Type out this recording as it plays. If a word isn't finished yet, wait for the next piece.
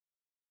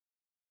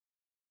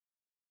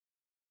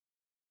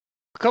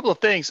couple of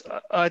things.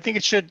 I think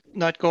it should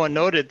not go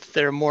unnoted that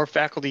there are more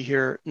faculty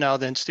here now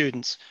than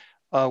students,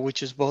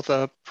 which is both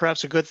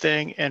perhaps a good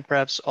thing and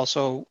perhaps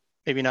also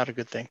maybe not a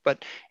good thing.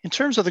 But in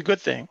terms of the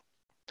good thing,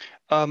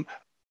 um,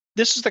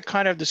 this is the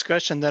kind of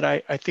discussion that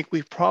I think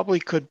we probably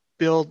could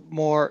build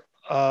more,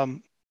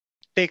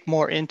 bake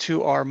more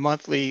into our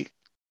monthly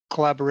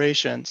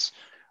collaborations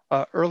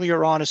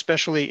earlier on,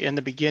 especially in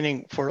the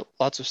beginning for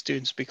lots of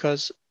students,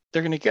 because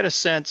they're going to get a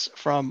sense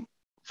from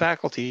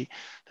faculty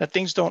that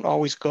things don't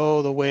always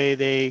go the way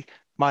they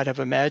might have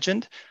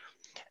imagined.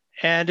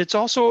 And it's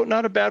also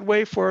not a bad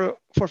way for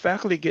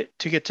faculty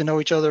to get to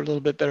know each other a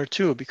little bit better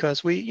too,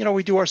 because we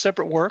do our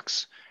separate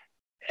works,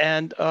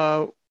 and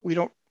we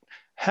don't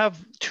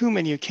have too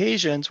many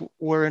occasions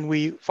wherein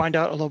we find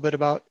out a little bit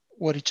about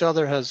what each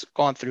other has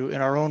gone through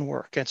in our own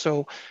work. And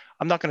so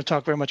I'm not going to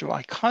talk very much about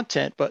my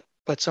content, but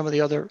some of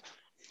the other,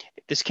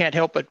 this can't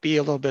help but be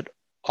a little bit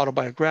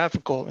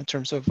autobiographical in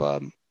terms of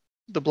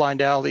the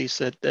blind alleys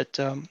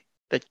that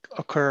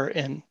occur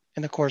in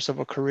the course of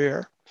a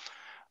career.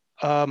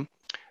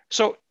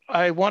 So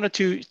I wanted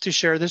to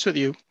share this with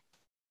you.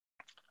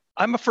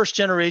 I'm a first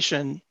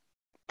generation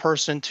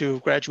person to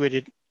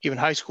graduated even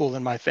high school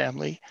in my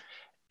family.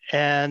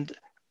 And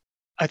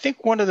I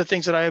think one of the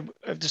things that I've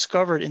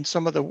discovered in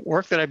some of the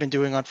work that I've been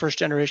doing on first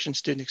generation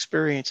student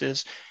experience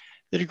is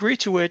the degree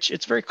to which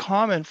it's very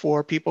common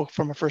for people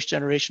from a first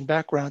generation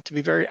background to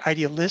be very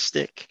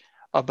idealistic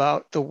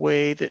about the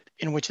way that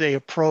in which they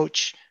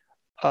approach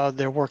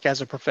their work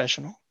as a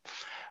professional.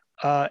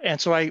 And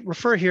so I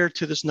refer here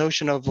to this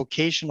notion of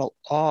vocational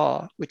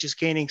awe, which is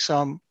gaining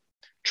some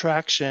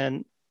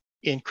traction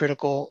in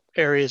critical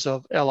areas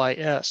of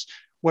LIS,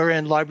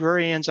 wherein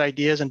librarians'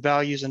 ideas and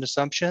values and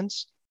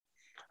assumptions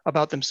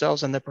about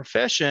themselves and their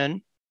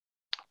profession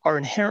are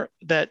inherent,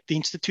 that the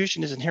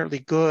institution is inherently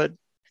good,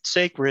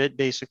 sacred,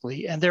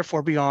 basically, and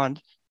therefore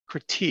beyond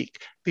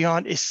critique,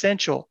 beyond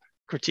essential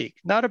critique,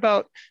 not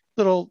about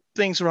little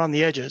things around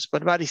the edges,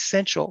 but about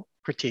essential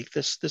critique,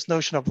 this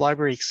notion of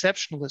library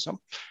exceptionalism.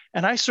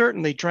 And I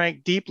certainly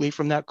drank deeply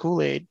from that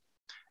Kool-Aid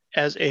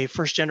as a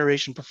first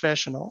generation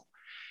professional.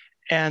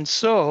 And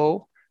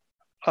so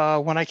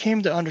when I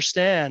came to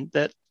understand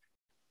that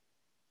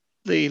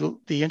the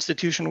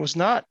institution was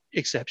not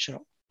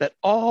exceptional, that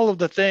all of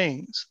the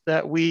things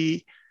that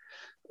we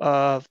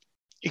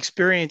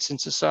experience in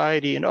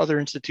society and other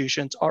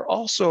institutions are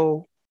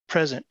also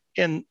present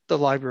in the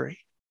library.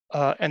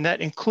 And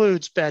that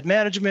includes bad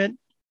management,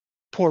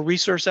 poor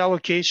resource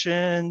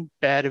allocation,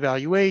 bad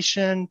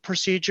evaluation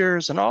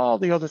procedures, and all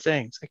the other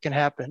things that can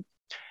happen.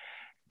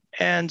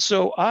 And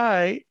so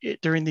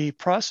during the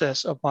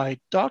process of my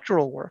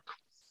doctoral work,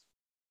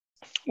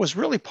 was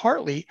really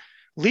partly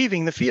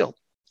leaving the field.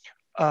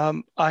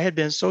 I had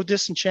been so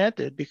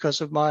disenchanted because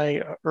of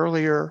my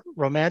earlier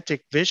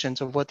romantic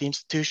visions of what the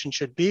institution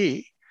should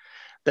be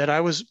that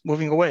I was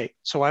moving away.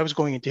 So I was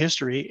going into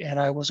history and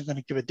I wasn't going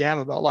to give a damn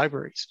about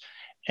libraries.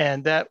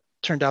 And that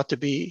turned out to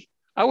be,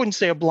 I wouldn't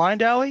say a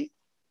blind alley,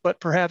 but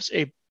perhaps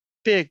a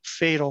big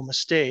fatal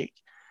mistake,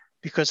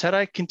 because had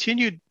I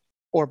continued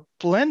or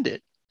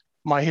blended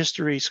my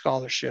history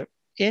scholarship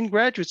in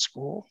graduate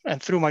school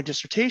and through my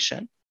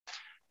dissertation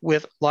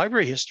with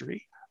library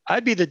history,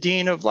 I'd be the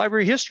dean of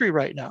library history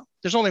right now.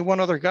 There's only one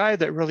other guy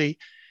that really,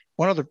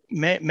 one other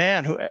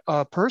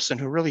person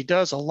who really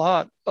does a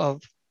lot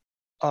of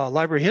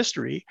library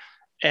history,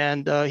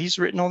 and he's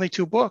written only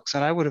 2 books,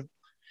 and I would have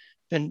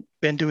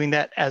been doing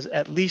that as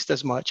at least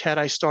as much had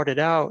I started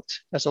out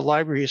as a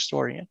library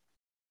historian.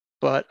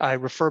 But I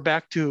refer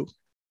back to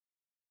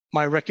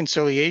my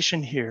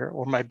reconciliation here,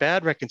 or my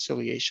bad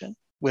reconciliation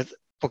with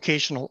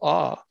vocational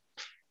awe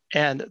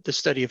and the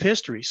study of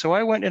history. So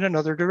I went in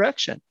another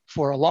direction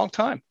for a long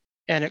time,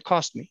 and it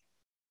cost me.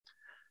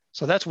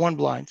 So that's one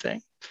blind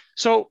thing.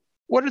 So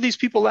what are these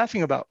people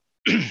laughing about?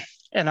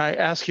 And I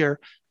ask here,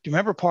 do you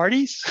remember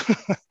parties?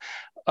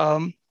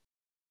 I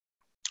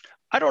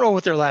don't know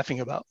what they're laughing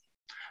about.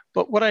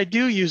 But what I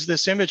do use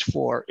this image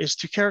for is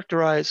to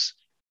characterize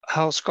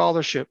how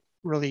scholarship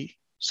really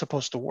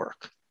supposed to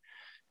work.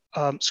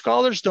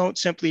 Scholars don't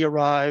simply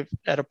arrive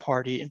at a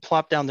party and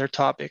plop down their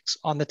topics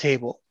on the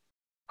table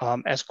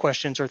as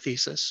questions or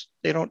thesis.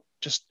 They don't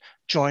just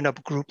join up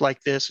a group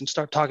like this and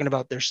start talking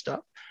about their stuff.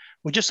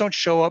 We just don't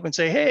show up and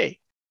say, hey,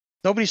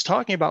 nobody's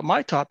talking about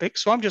my topic,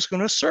 so I'm just going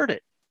to assert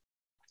it.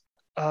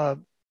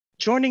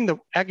 Joining the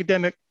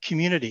academic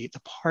community, the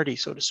party,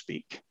 so to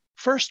speak,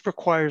 first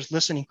requires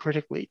listening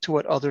critically to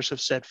what others have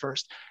said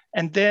first,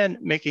 and then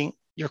making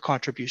your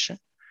contribution.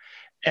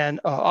 And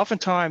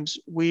oftentimes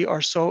we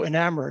are so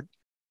enamored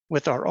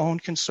with our own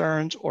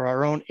concerns or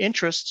our own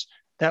interests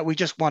that we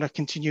just want to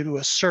continue to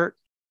assert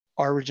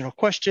our original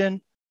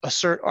question,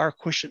 assert our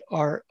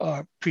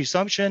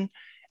presumption,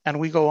 and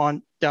we go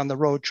on down the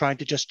road trying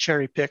to just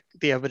cherry pick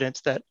the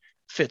evidence that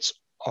fits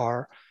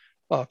our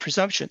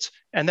presumptions.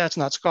 And that's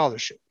not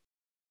scholarship.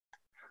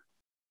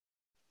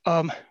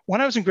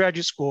 When I was in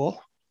graduate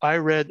school, I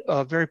read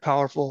a very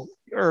powerful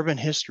urban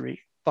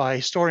history by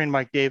historian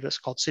Mike Davis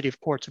called City of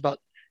Quartz about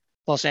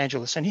Los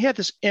Angeles. And he had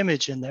this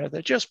image in there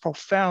that just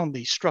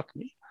profoundly struck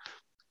me.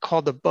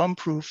 called the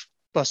bum-proof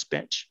bus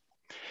bench.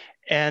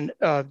 And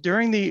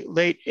during the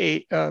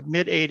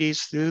mid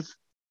 80s through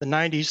the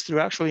 90s through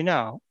actually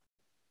now,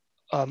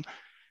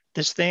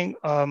 this thing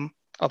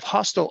of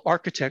hostile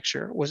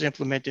architecture was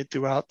implemented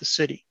throughout the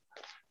city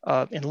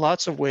in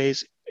lots of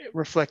ways,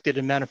 reflected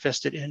and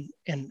manifested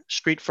in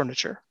street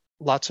furniture,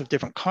 lots of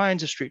different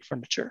kinds of street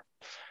furniture.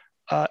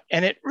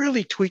 And it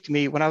really tweaked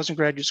me when I was in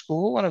graduate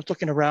school, when I was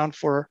looking around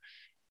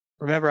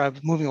remember, I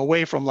was moving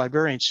away from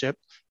librarianship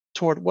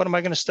toward what am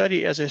I going to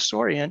study as a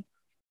historian?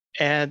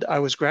 And I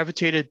was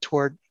gravitated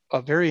toward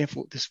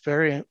this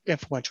very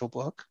influential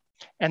book.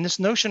 And this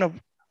notion of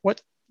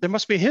there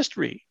must be a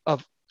history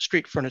of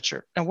street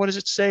furniture. And what does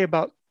it say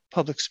about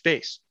public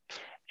space?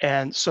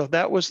 And so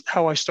that was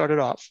how I started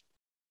off,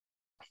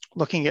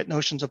 looking at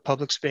notions of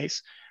public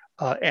space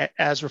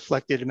as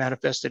reflected and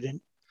manifested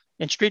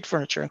in street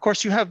furniture. And of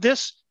course, you have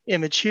this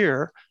image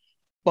here,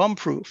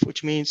 bum-proof,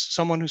 which means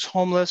someone who's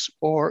homeless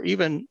or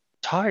even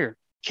tired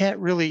can't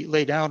really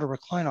lay down or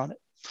recline on it.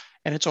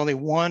 And it's only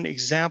one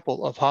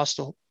example of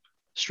hostile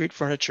street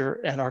furniture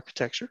and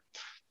architecture.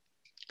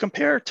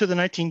 Compared to the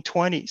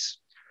 1920s,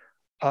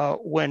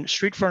 when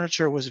street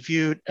furniture was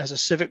viewed as a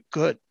civic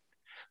good,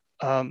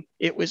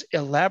 it was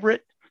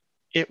elaborate.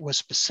 It was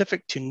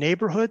specific to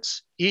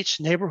neighborhoods.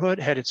 Each neighborhood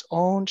had its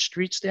own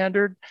street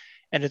standard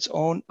and its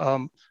own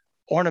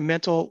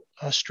ornamental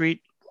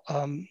street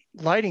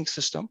lighting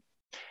system.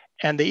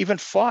 And they even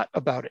fought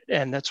about it.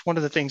 And that's one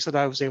of the things that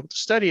I was able to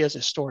study as a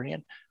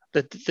historian,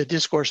 the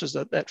discourses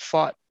that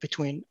fought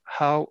between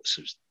how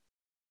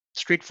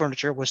street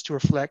furniture was to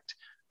reflect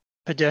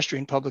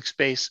pedestrian public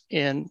space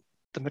in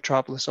the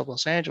metropolis of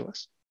Los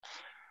Angeles.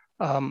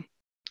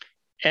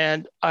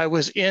 And I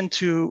was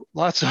into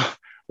lots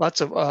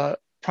of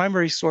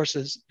primary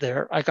sources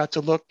there. I got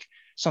to look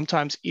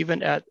sometimes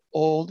even at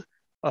old,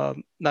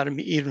 not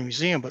even a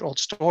museum, but old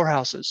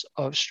storehouses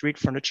of street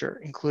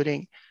furniture,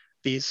 including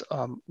these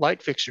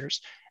light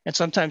fixtures. And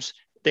sometimes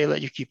they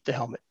let you keep the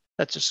helmet.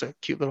 That's just a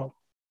cute little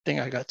thing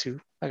I got to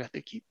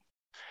keep.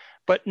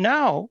 But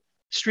now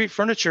street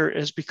furniture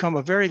has become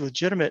a very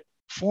legitimate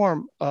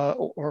form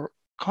or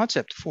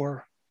concept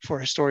for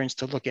historians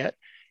to look at.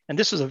 And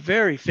this is a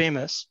very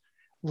famous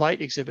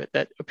light exhibit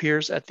that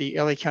appears at the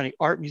LA County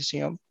Art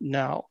Museum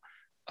now,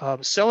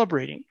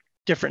 celebrating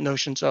different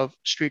notions of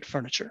street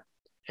furniture.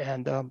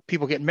 And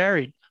people get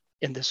married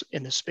in this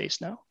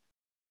space now.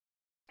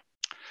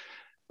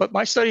 But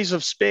my studies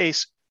of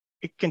space,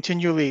 it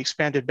continually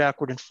expanded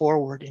backward and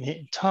forward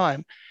in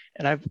time.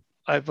 And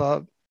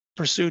I've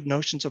pursued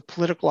notions of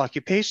political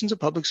occupations of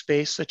public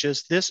space, such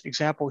as this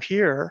example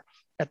here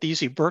at the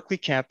UC Berkeley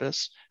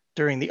campus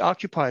during the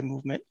Occupy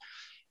movement,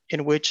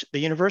 in which the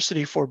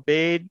university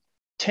forbade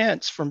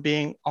tents from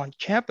being on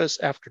campus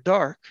after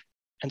dark.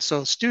 And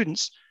so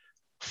students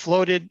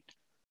floated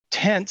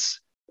tents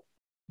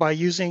by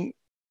using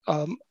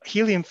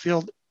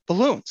helium-filled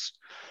balloons.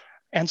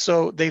 And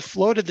so they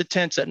floated the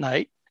tents at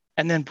night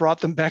and then brought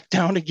them back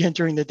down again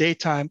during the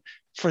daytime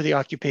for the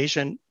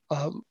occupation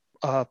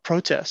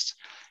protests.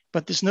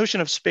 But this notion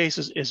of space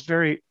is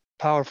very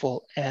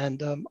powerful.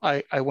 And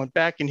I went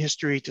back in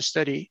history to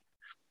study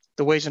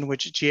the ways in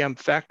which GM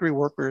factory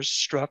workers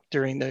struck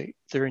during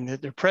the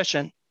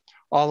Depression,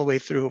 all the way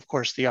through, of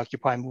course, the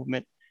Occupy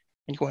movement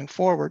and going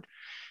forward.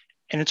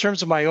 And in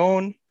terms of my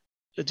own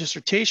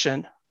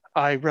dissertation,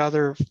 I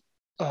rather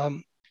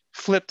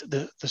flipped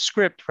the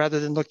script. Rather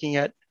than looking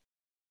at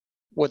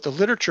what the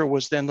literature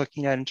was then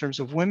looking at in terms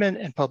of women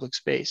and public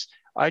space,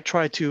 I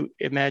tried to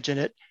imagine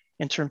it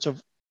in terms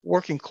of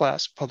working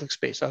class public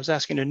space. I was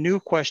asking a new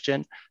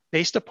question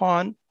based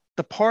upon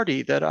the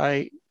party that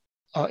I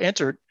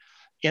entered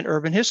in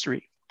urban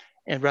history.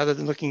 And rather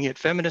than looking at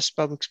feminist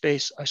public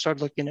space, I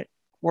started looking at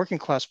working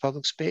class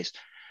public space.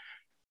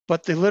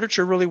 But the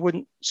literature really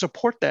wouldn't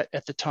support that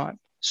at the time.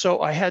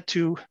 So I had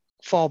to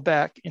fall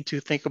back into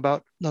think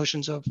about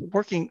notions of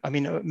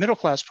middle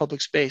class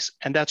public space.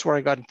 And that's where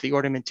I got into the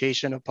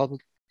ornamentation of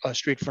public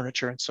street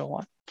furniture and so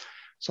on.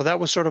 So that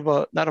was sort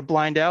of not a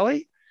blind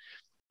alley,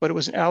 but it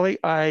was an alley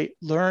I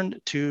learned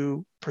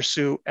to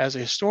pursue as a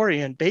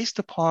historian based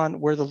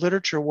upon where the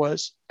literature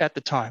was at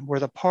the time, where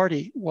the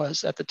party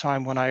was at the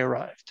time when I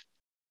arrived.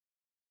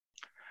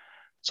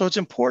 So it's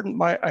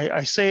important,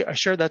 I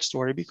share that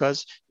story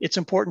because it's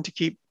important to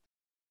keep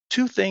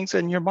two things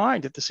in your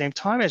mind at the same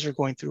time as you're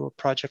going through a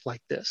project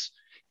like this.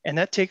 And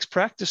that takes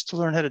practice to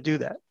learn how to do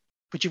that.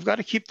 But you've got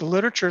to keep the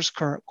literature's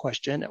current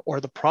question, or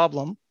the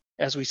problem,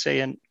 as we say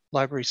in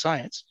library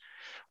science.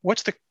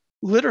 What's the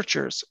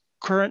literature's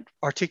current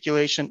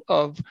articulation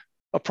of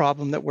a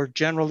problem that we're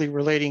generally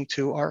relating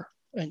to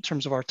in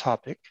terms of our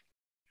topic,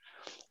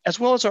 as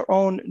well as our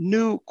own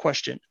new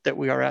question that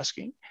we are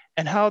asking,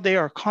 and how they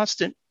are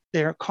constant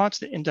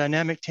in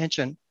dynamic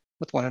tension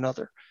with one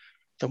another.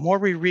 The more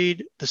we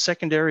read the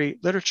secondary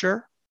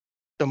literature,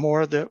 the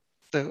more the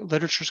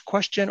literature's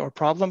question or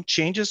problem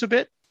changes a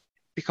bit,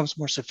 becomes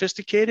more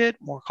sophisticated,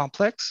 more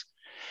complex,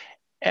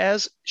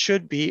 as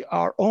should be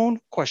our own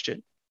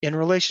question in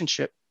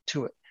relationship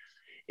to it.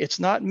 It's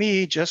not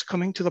me just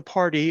coming to the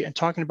party and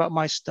talking about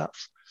my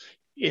stuff.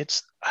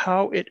 It's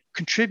how it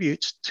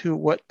contributes to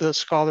what the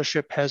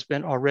scholarship has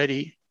been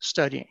already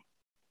studying.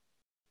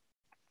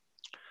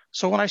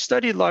 So when I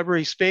studied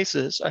library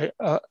spaces,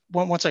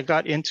 once I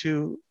got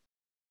into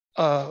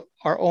our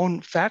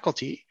own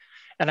faculty,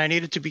 and I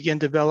needed to begin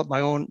to develop my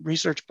own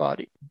research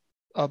body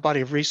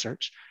of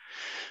research,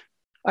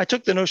 I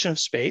took the notion of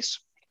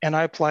space and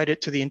I applied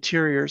it to the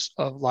interiors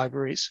of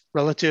libraries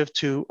relative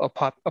to a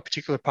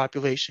particular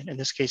population, in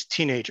this case,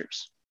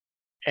 teenagers.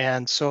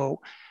 And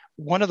so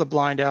one of the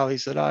blind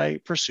alleys that I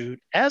pursued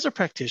as a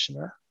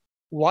practitioner,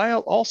 while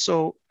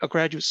also a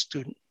graduate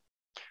student,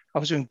 I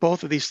was doing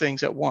both of these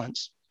things at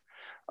once.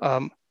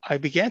 I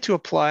began to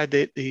apply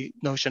the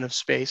notion of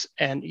space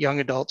and young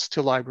adults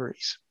to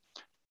libraries.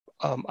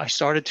 I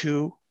started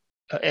to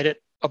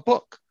edit a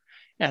book,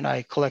 and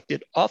I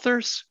collected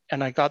authors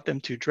and I got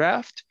them to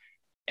draft,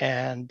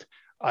 and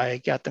I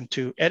got them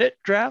to edit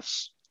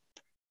drafts,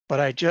 but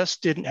I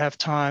just didn't have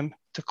time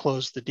to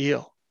close the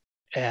deal.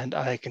 And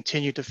I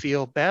continued to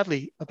feel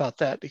badly about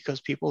that because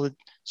people had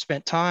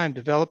spent time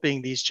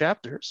developing these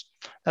chapters.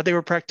 Now, they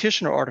were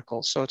practitioner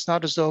articles, so it's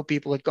not as though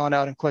people had gone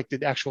out and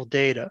collected actual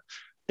data.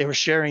 They were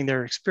sharing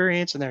their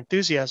experience and their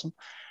enthusiasm,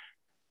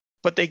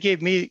 but they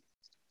gave me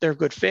their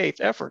good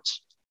faith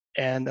efforts.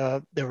 And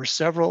there were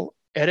several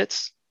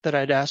edits that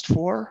I'd asked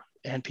for,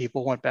 and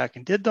people went back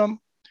and did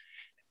them.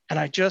 And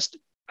I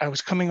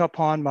was coming up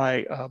on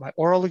my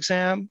oral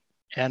exam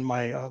and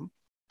my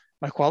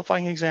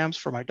qualifying exams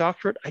for my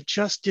doctorate. I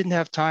just didn't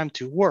have time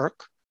to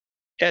work,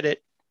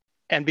 edit,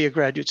 and be a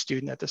graduate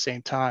student at the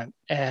same time.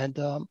 And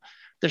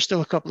there's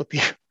still a couple of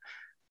people,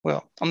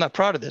 well, I'm not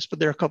proud of this, but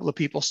there are a couple of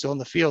people still in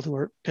the field who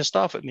are pissed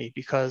off at me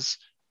because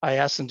I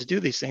asked them to do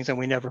these things and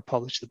we never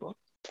published the book.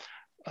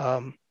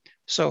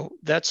 So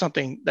that's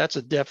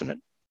a definite,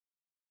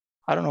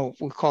 I don't know if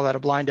we call that a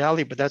blind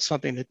alley, but that's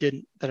something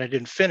that I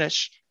didn't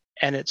finish.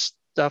 And it's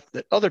stuff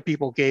that other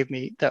people gave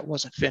me that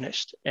wasn't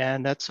finished.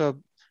 And that's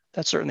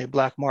certainly a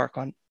black mark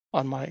on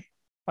my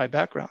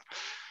background.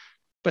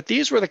 But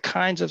these were the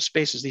kinds of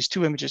spaces, these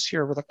two images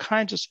here were the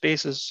kinds of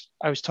spaces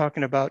I was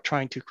talking about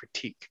trying to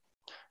critique.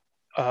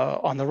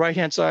 On the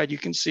right-hand side, you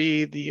can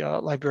see the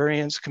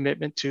librarian's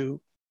commitment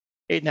to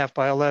 8.5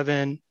 by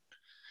 11,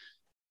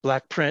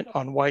 black print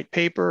on white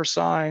paper,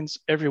 signs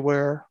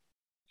everywhere,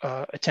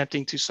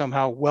 attempting to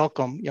somehow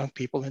welcome young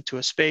people into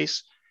a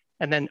space.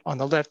 And then on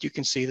the left, you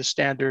can see the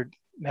standard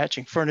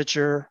matching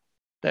furniture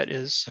that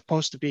is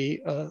supposed to be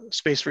a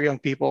space for young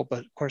people. But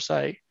of course,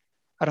 I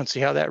don't see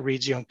how that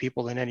reads young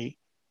people in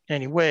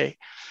any way.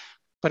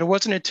 But it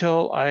wasn't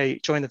until I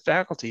joined the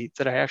faculty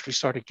that I actually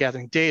started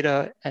gathering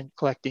data and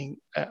collecting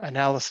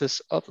analysis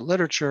of the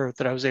literature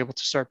that I was able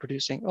to start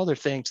producing other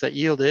things that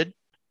yielded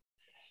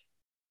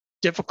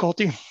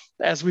difficulty,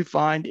 as we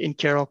find in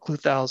Carol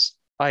Kluthau's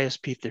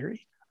ISP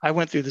theory. I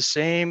went through the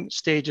same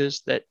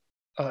stages that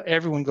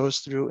everyone goes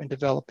through in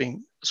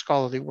developing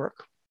scholarly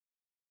work.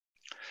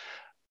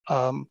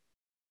 And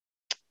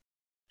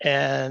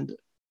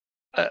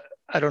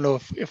I don't know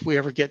if we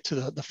ever get to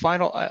the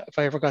final, if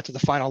I ever got to the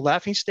final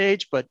laughing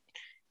stage, but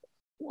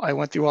I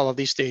went through all of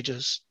these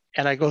stages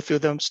and I go through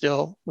them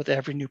still with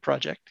every new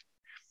project.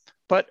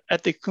 But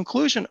at the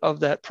conclusion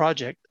of that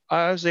project,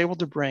 I was able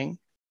to bring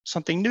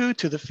something new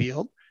to the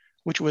field,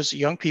 which was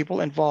young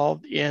people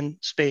involved in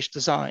space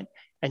design.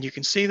 And you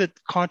can see the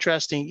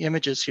contrasting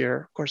images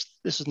here. Of course,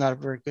 this is not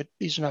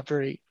these are not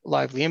very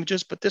lively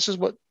images, but this is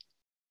what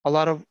a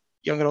lot of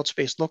young adult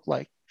space looked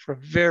like for a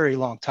very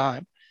long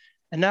time.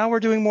 And now we're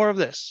doing more of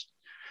this.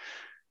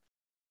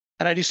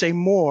 And I do say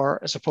more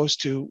as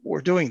opposed to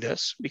we're doing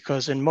this,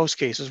 because in most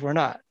cases we're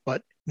not,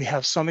 but we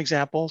have some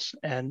examples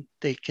and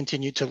they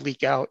continue to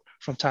leak out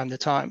from time to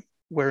time,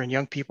 wherein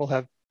young people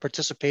have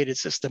participated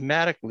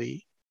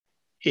systematically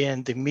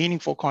in the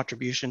meaningful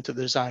contribution to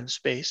the design of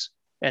space.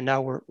 And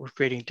now we're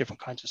creating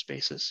different kinds of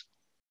spaces.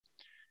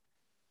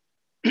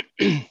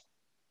 A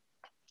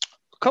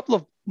couple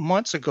of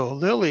months ago,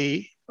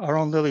 our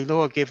own Lily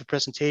Loa gave a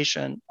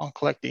presentation on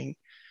collecting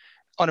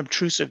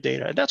unobtrusive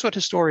data. And that's what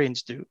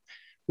historians do.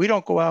 We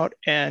don't go out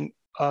and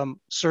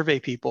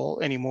survey people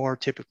anymore,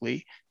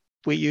 typically.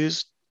 We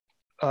use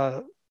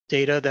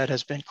data that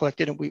has been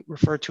collected and we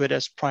refer to it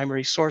as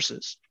primary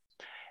sources.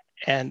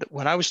 And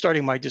when I was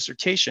starting my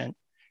dissertation,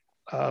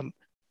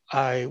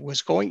 I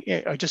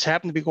just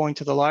happened to be going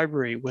to the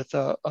library with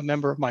a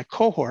member of my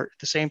cohort at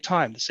the same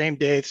time, the same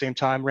day, the same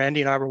time.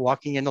 Randy and I were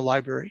walking in the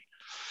library.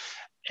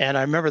 And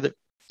I remember the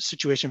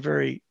situation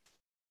very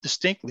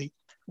distinctly.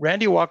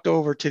 Randy walked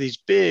over to these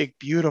big,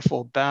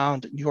 beautiful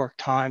bound New York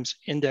Times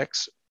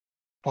index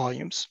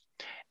volumes.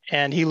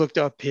 And he looked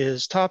up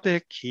his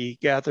topic. He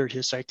gathered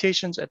his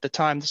citations. At the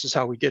time, this is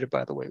how we did it,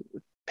 by the way,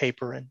 with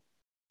paper and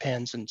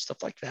pens and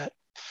stuff like that.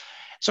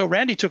 So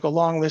Randy took a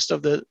long list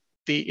of the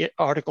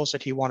articles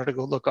that he wanted to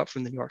go look up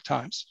from the New York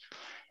Times.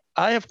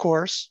 I, of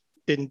course,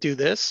 didn't do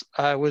this.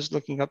 I was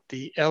looking up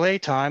the LA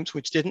Times,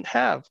 which didn't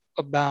have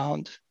a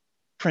bound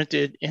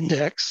printed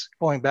index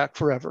going back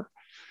forever.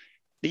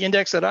 The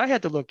index that I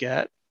had to look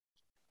at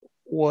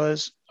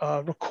was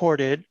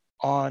recorded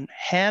on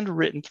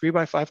handwritten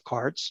 3x5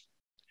 cards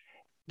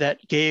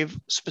that gave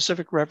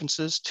specific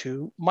references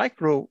to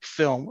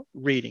microfilm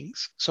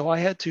readings. So I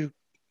had to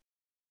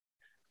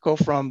go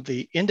from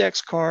the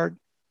index card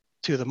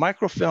to the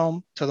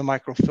microfilm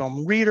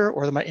reader,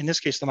 or in this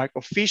case, the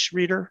microfiche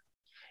reader.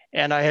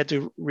 And I had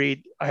to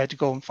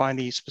go and find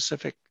the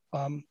specific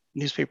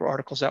newspaper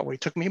articles that way.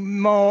 It took me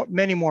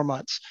many more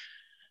months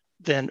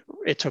than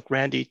it took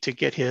Randy to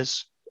get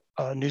his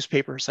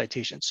newspaper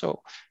citation.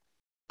 So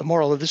the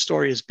moral of this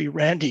story is be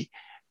Randy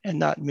and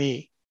not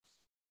me.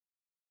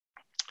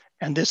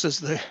 And this is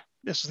the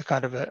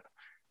kind of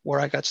where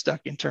I got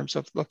stuck in terms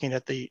of looking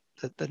at the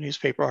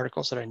newspaper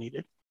articles that I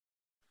needed.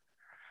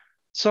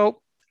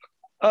 So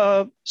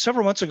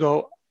several months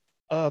ago,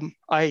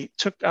 I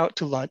took out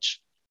to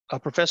lunch a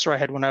professor I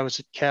had when I was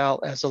at Cal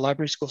as a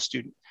library school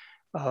student.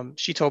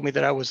 She told me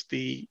that I was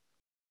the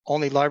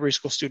only library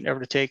school student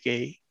ever to take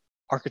a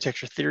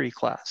architecture theory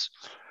class.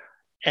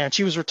 And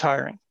she was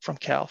retiring from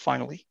Cal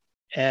finally.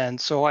 And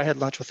so I had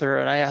lunch with her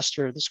and I asked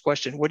her this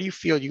question: what do you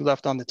feel you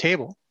left on the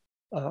table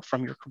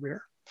from your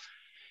career?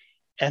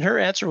 And her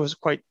answer was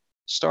quite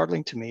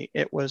startling to me.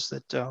 It was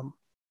that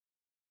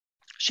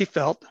she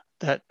felt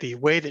that the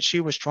way that she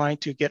was trying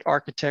to get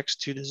architects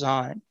to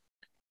design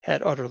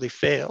had utterly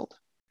failed.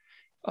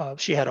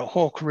 She had a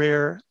whole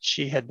career.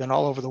 She had been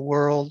all over the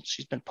world.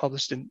 She's been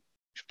published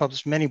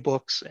many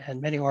books and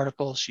many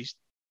articles. She's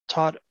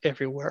taught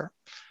everywhere.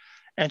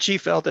 And she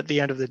felt at the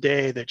end of the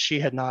day that she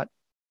had not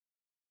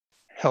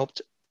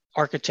helped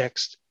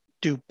architects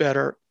do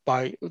better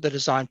by the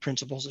design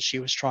principles that she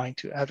was trying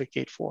to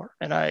advocate for.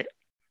 And I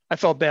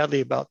felt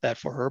badly about that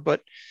for her.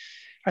 But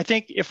I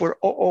think if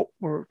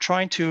we're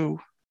trying to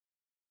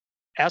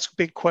ask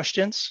big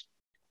questions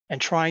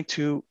and trying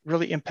to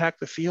really impact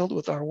the field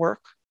with our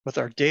work, with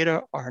our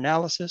data, our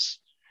analysis,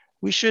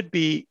 we should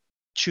be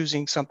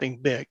choosing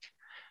something big.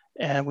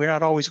 And we're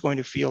not always going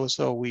to feel as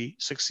though we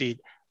succeed.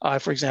 I,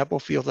 for example,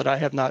 feel that I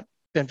have not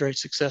been very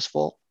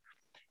successful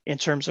in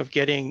terms of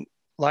getting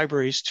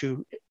libraries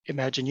to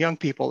imagine young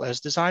people as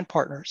design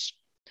partners.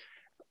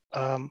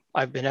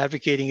 I've been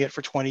advocating it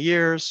for 20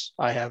 years.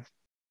 I have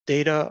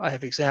data, I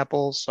have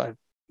examples, I've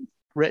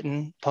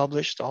written,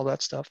 published, all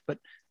that stuff, but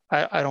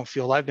I don't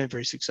feel I've been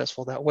very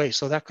successful that way.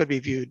 So that could be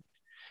viewed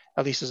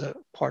at least as a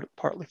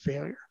partly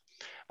failure.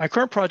 My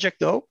current project,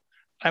 though,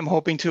 I'm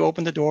hoping to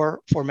open the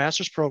door for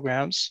master's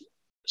programs,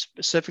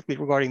 specifically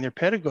regarding their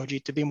pedagogy,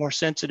 to be more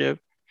sensitive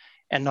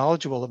and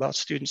knowledgeable about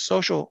students'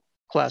 social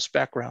class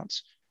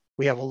backgrounds.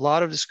 We have a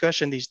lot of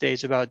discussion these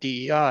days about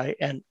DEI,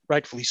 and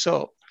rightfully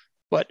so,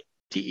 but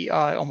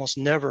DEI almost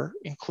never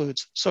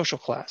includes social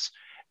class.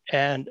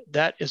 And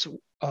that is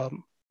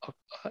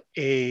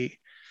a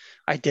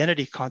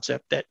identity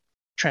concept that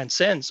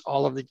transcends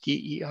all of the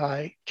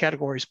DEI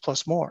categories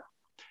plus more.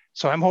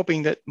 So I'm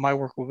hoping that my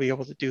work will be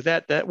able to do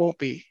that.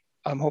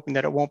 I'm hoping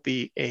that it won't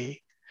be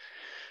a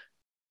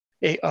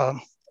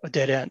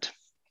dead end.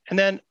 And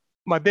then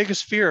my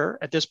biggest fear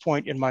at this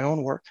point in my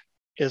own work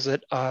is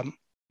that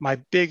my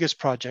biggest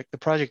project, the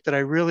project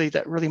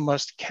that really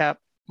must cap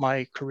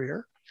my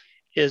career,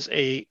 is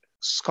a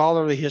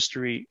scholarly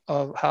history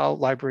of how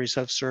libraries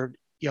have served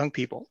young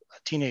people,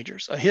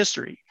 teenagers,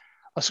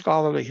 a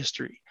scholarly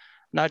history,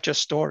 not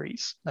just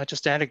stories, not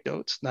just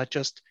anecdotes, not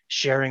just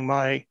sharing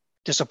my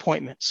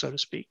disappointment, so to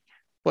speak,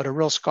 but a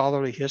real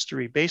scholarly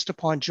history based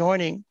upon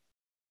joining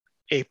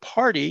a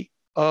party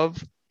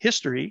of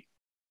history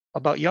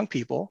about young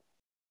people.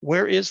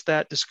 Where is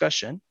that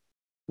discussion?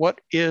 What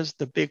is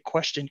the big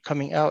question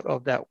coming out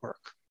of that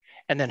work?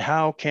 And then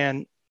how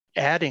can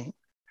adding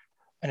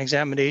an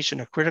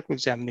examination, a critical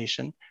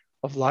examination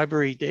of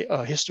library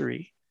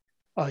history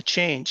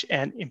change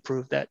and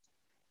improve that,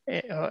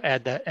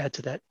 add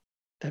to that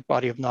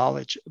body of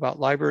knowledge about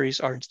libraries,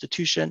 our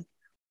institution,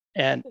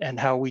 and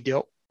how we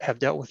have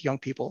dealt with young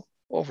people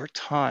over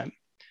time.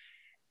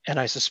 And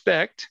I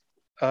suspect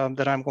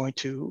that I'm going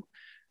to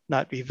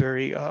not be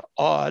very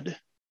awed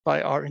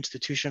by our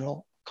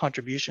institutional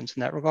contributions in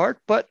that regard,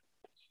 but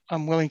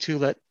I'm willing to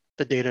let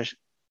the data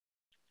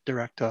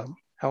direct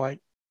how I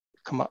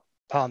come up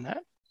upon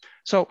that.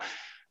 So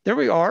there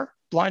we are,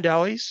 blind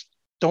alleys.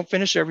 Don't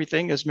finish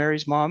everything, as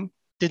Mary's mom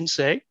didn't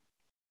say.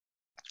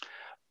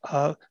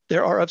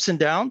 There are ups and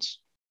downs.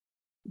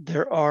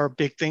 There are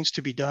big things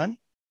to be done.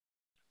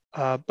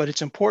 But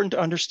it's important to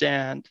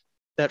understand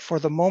that for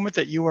the moment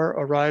that you are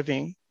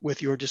arriving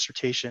with your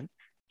dissertation,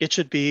 it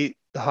should be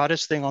the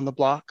hottest thing on the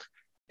block,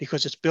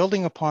 because it's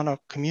building upon a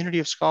community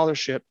of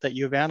scholarship that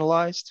you've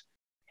analyzed,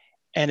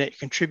 and it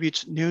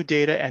contributes new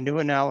data and new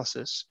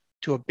analysis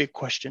to a big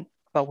question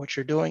about what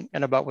you're doing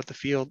and about where the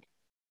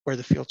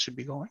field should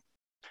be going.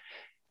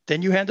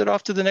 Then you hand it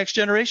off to the next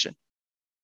generation.